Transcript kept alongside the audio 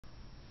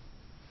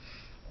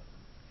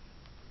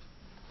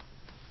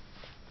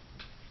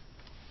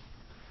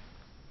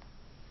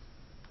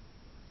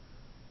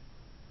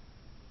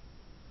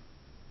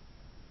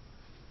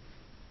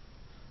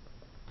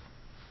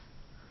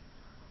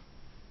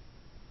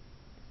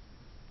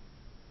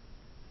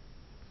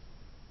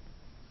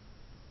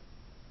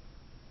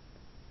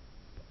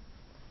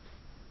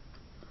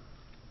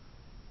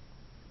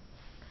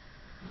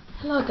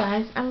Hello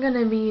guys, I'm going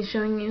to be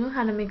showing you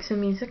how to make some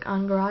music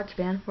on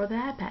Garageband for the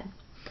iPad.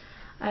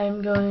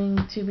 I'm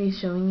going to be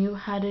showing you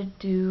how to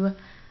do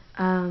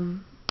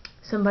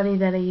Somebody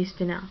That I Used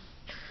to Know.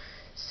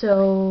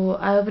 So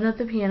I open up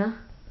the piano.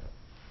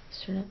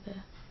 Let's turn up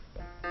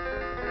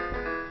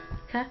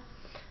okay.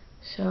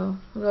 So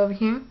we'll go over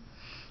here,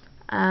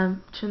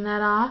 turn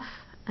that off,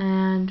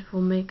 and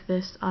we'll make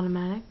this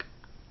automatic.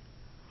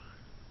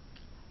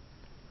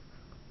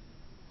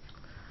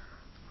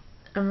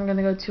 And we're going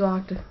to go 2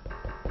 octave.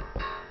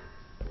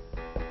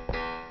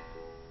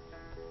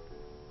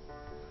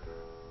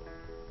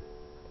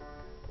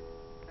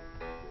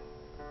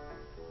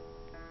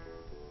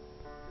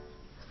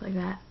 Like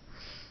that.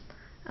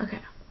 Okay.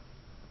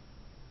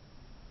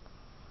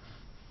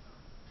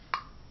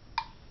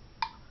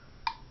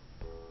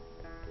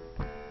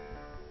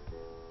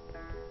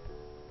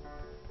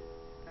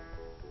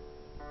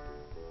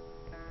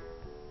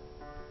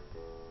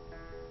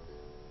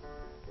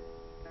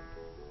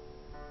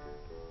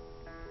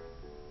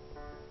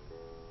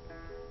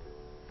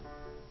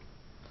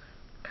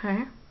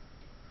 Okay.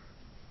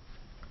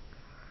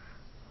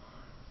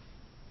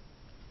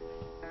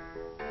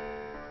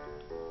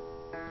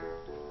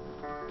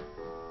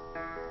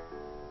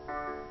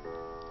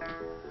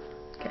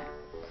 Okay.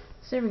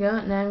 So there we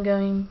go. Now I'm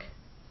going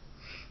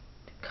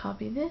to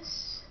copy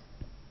this,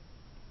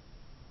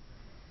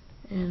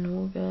 and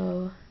we'll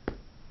go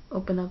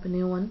open up a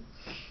new one.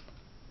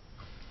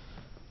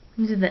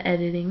 Into the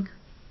editing.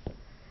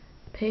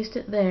 Paste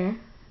it there,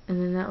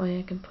 and then that way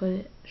I can put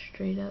it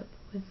straight up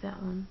with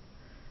that one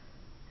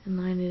and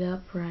line it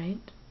up right,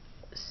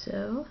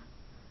 so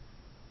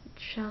it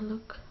shall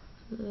look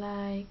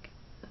like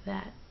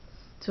that.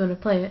 So when I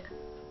play it,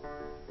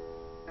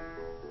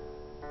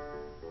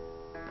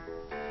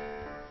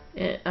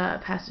 it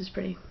passes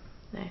pretty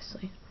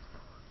nicely.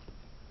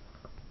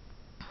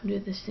 I'll do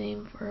the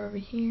same for over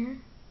here.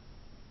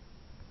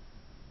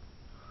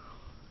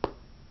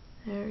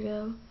 There we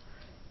go.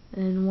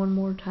 And one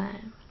more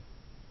time.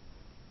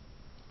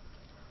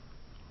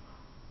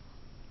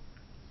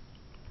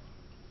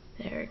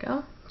 There we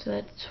go. So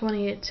that's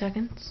 28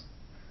 seconds.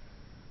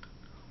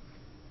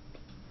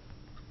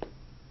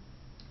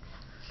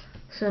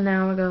 So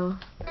now we'll go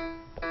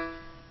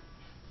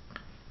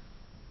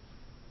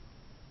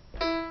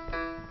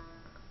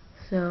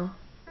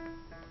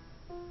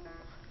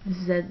this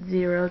is at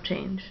 0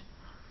 change.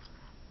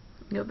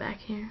 Go back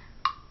here.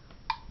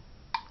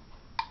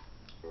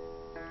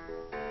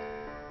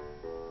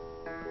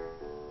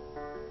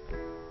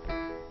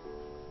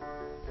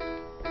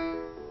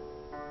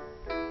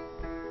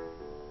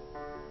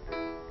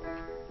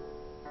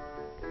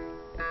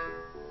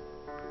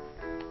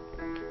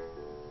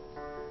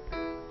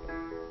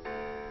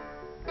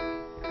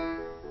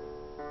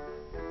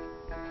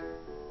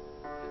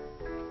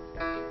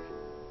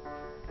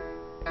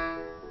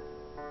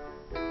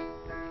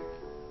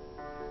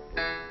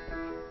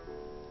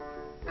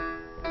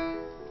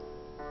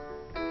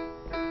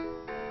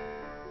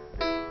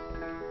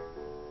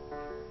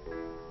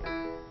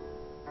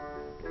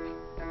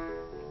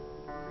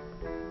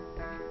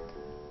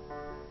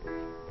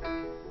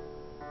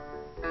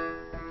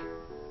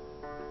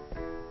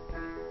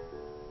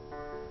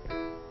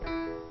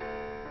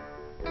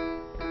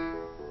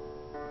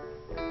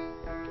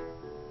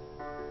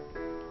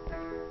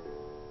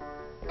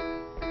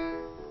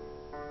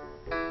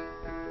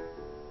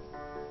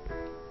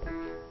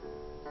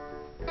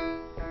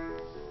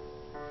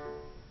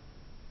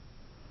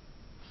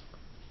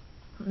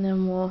 And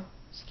then we'll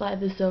slide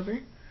this over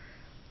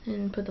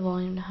and put the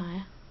volume to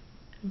high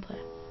and play.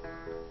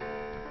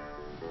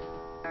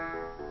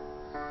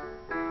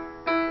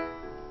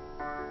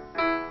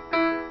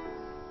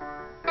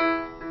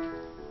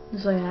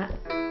 Just like that.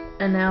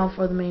 And now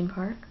for the main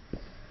part.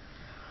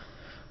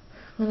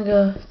 I'm gonna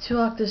go 2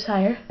 octaves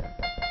higher.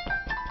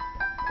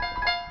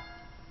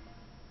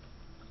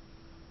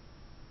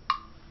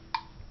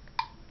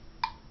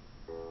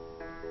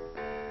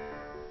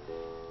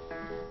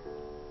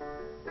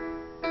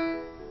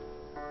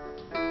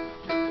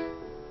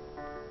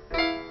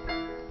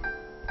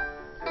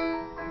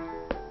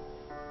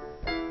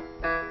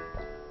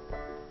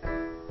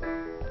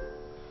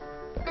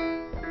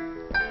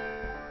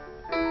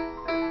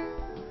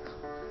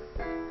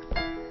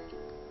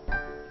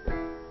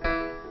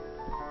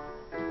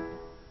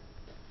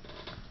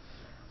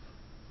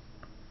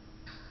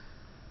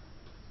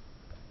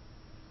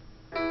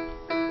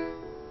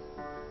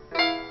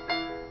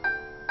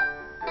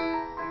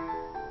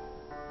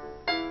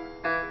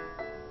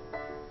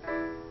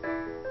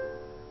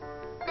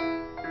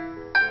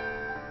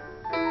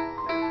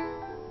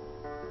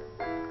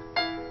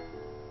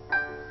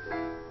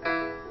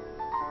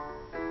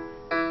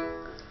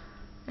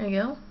 There you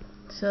go.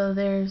 So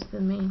there's the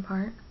main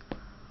part.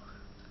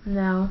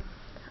 Now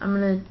I'm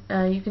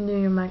gonna you can do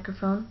your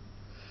microphone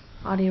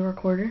audio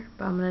recorder,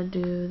 but I'm gonna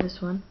do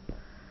this one,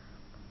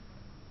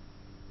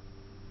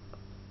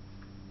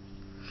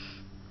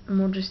 and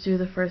we'll just do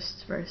the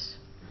first verse.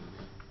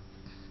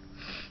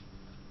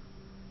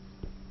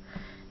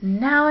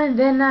 Now and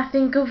then I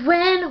think of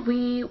when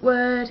we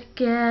were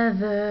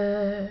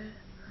together.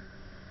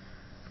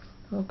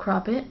 We'll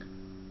crop it.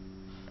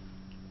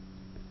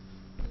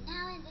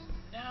 Now and then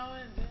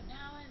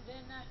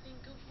I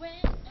think of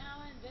when.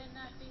 Now and then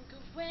I think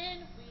of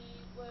when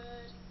we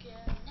were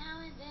together.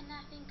 Now and then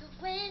I think of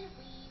when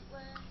we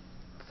were.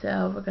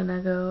 So we're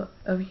gonna go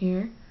over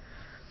here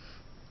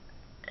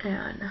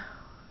and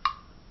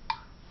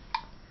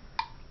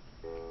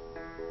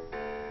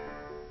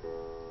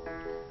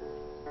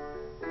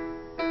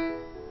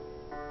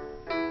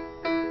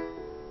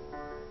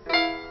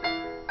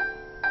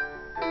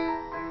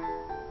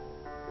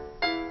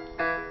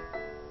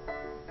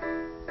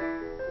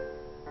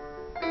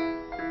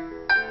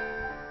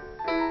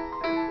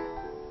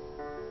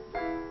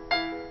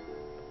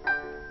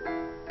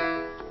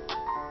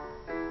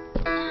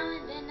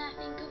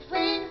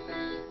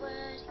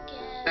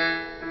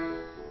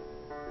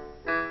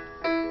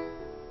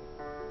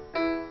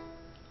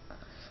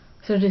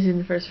so just in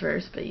the first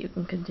verse, but you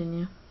can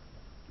continue.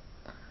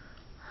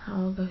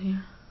 I'll go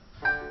here.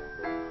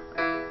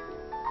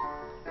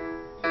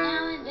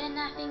 Now and then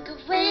I think of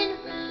when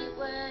we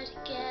were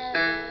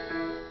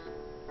together.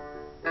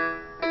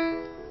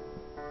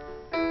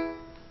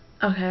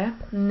 Okay,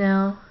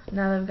 now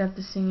that I've got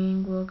the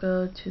singing, we'll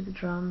go to the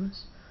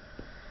drums.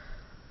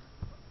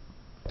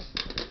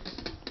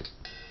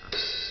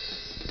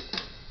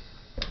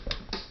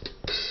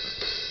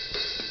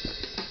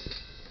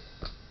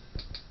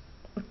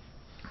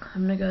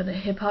 I'm gonna go to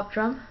hip hop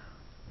drum.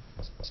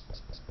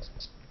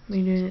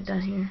 We're doing it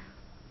down here.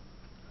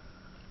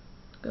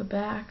 Go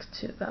back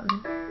to about me.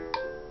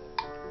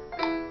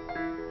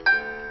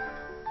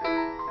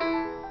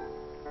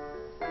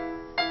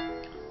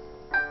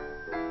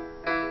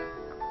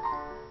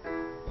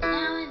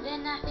 Now and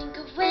then I think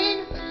of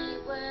when we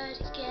were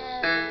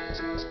together.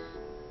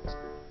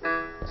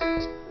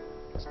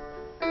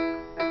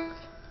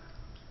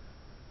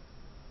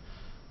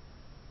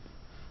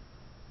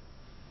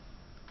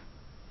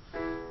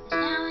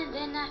 Now and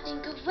then I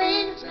think of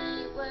when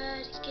we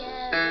were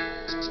together.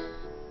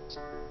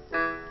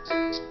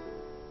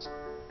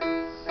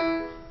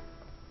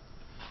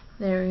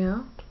 There we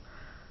go.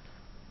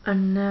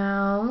 And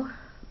now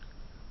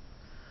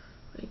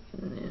we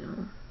can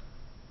do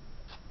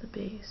the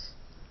bass.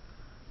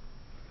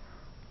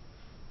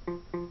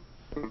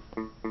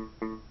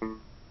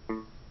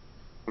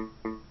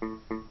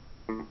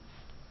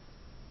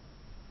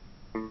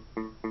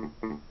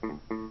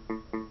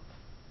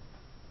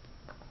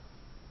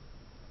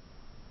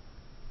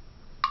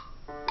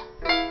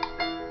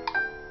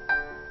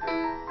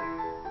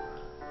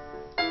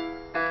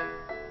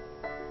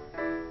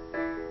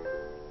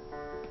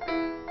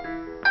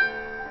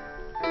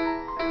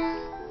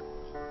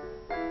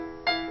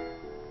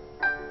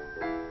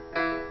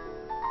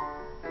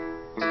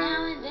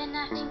 Now and then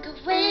I think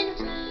of when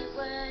we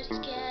were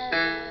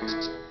together.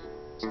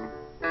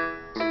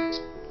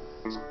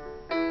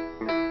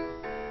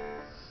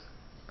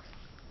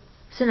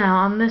 So now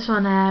on this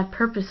one I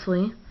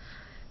purposely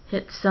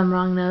hit some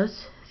wrong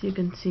notes, as you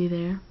can see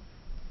there.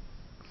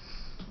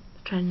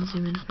 Trying to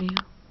zoom in for you.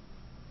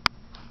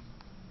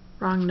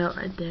 Wrong note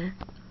right there.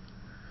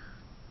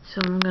 So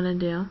what I'm gonna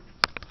do,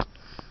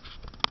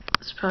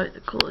 it's probably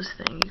the coolest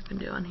thing you can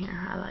do on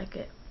here. I like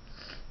it.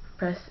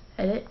 Press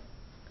edit,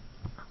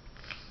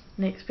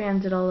 and it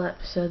expands it all up.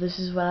 So this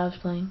is what I was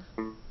playing.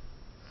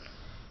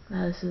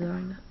 Now this is the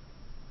wrong note.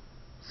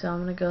 So I'm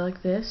gonna go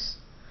like this,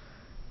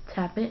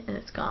 tap it, and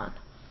it's gone.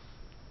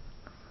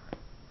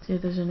 See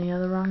if there's any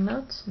other wrong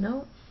notes.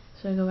 No.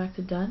 So I go back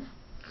to done,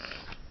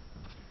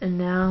 and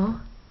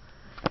now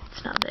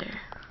it's not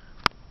there.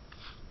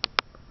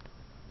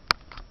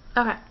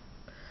 Okay.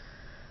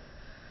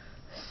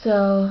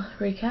 So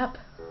recap.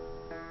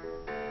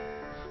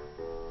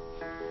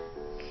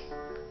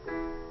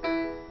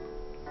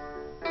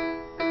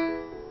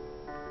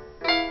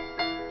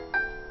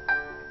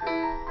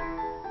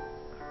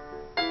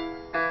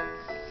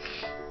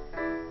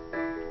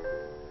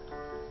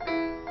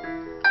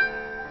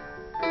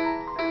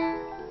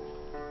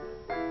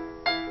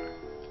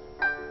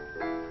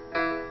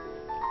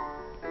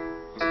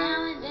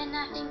 Now and then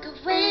I think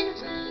of when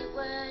we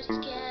were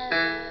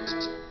together.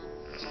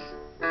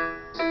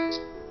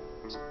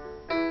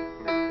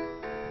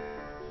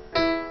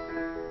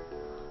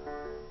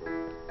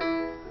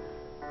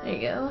 There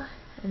you go.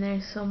 And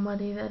there's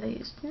somebody that I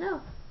used to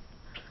know.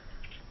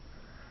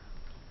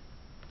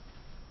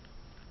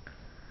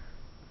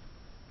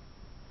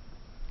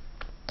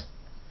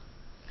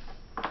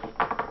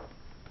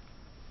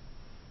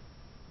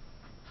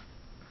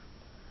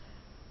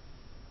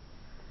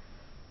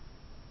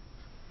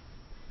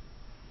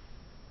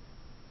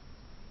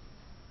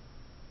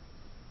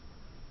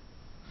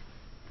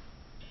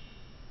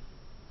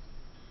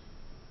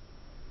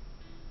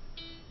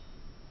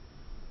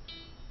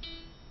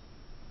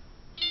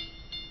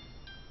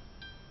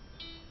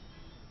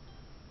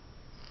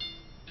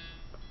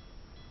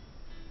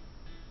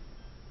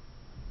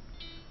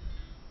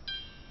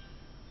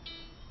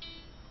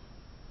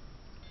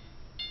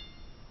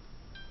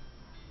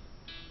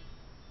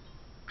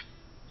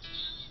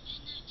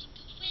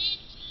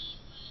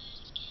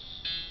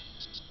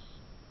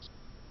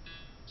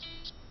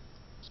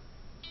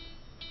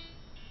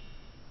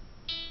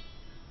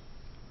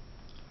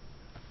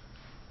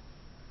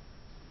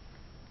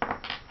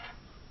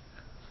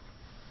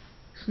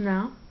 So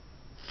now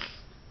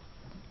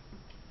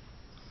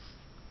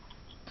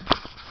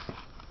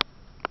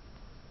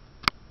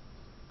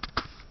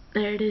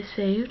there it is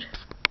saved.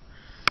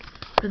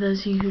 For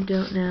those of you who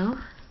don't know,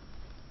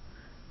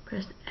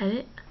 press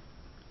edit.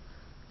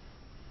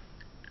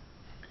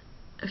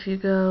 If you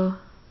go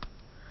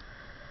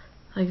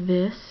like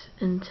this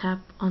and tap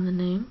on the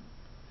name,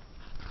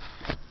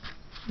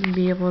 you'll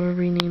be able to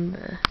rename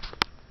the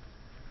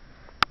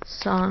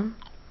song.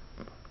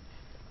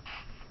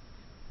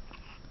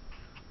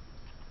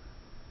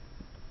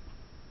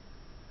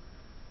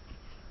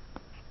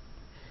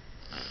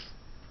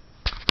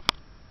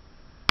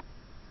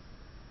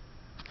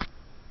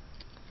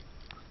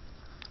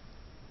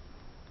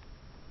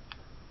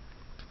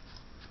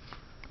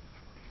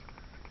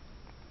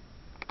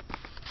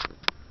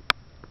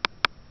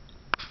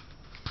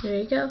 There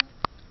you go.